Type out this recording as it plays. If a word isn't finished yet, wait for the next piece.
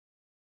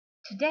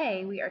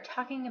Today we are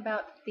talking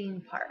about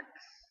theme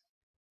parks.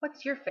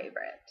 What's your favorite?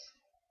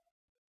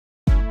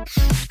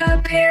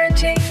 A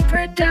parenting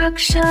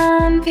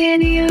production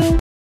video.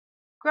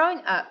 Growing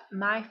up,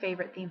 my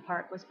favorite theme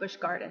park was Busch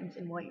Gardens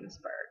in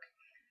Williamsburg.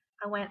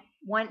 I went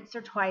once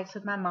or twice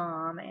with my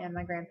mom and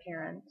my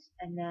grandparents,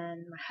 and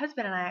then my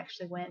husband and I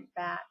actually went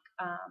back,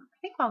 I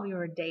think while we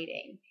were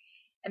dating.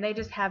 And they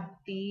just have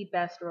the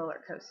best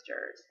roller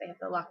coasters. They have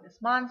the Loch Ness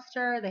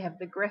Monster, they have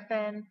the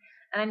Griffin,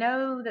 and I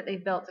know that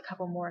they've built a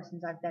couple more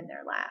since I've been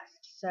there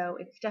last. So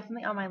it's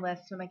definitely on my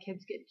list when my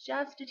kids get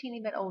just a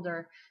teeny bit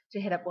older to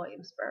hit up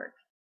Williamsburg.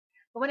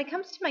 But when it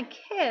comes to my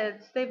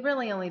kids, they've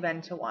really only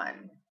been to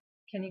one.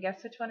 Can you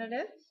guess which one it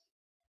is?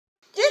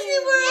 Disney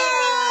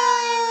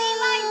World! We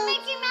like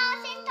Mickey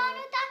Mouse and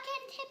Donald Duck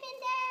and Chip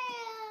and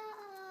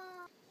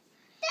Dale.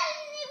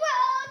 Disney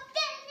World,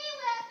 Disney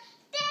World,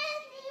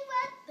 Disney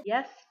World.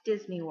 Yes,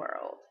 Disney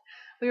World.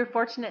 We were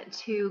fortunate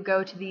to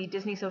go to the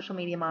Disney Social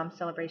Media Mom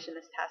celebration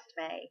this past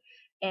May,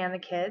 and the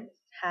kids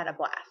had a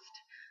blast.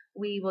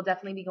 We will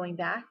definitely be going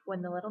back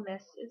when the little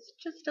miss is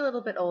just a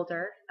little bit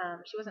older.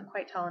 She wasn't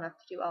quite tall enough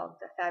to do all of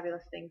the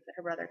fabulous things that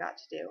her brother got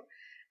to do,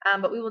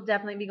 but we will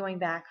definitely be going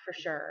back for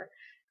sure.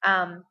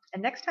 And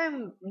next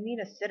time we need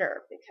a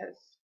sitter because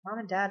Mom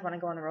and Dad want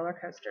to go on the roller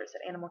coasters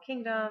at Animal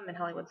Kingdom and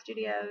Hollywood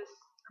Studios.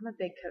 I'm a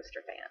big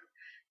coaster fan.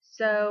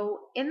 So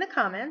in the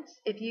comments,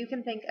 if you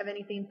can think of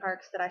any theme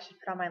parks that I should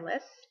put on my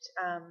list,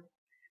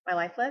 my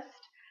life list,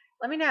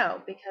 let me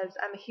know because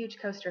I'm a huge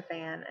coaster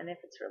fan, and if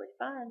it's really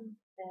fun,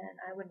 then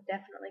I would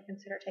definitely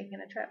consider taking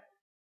a trip.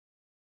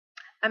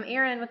 I'm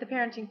Erin with the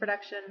Parenting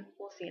Production.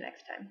 We'll see you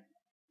next time.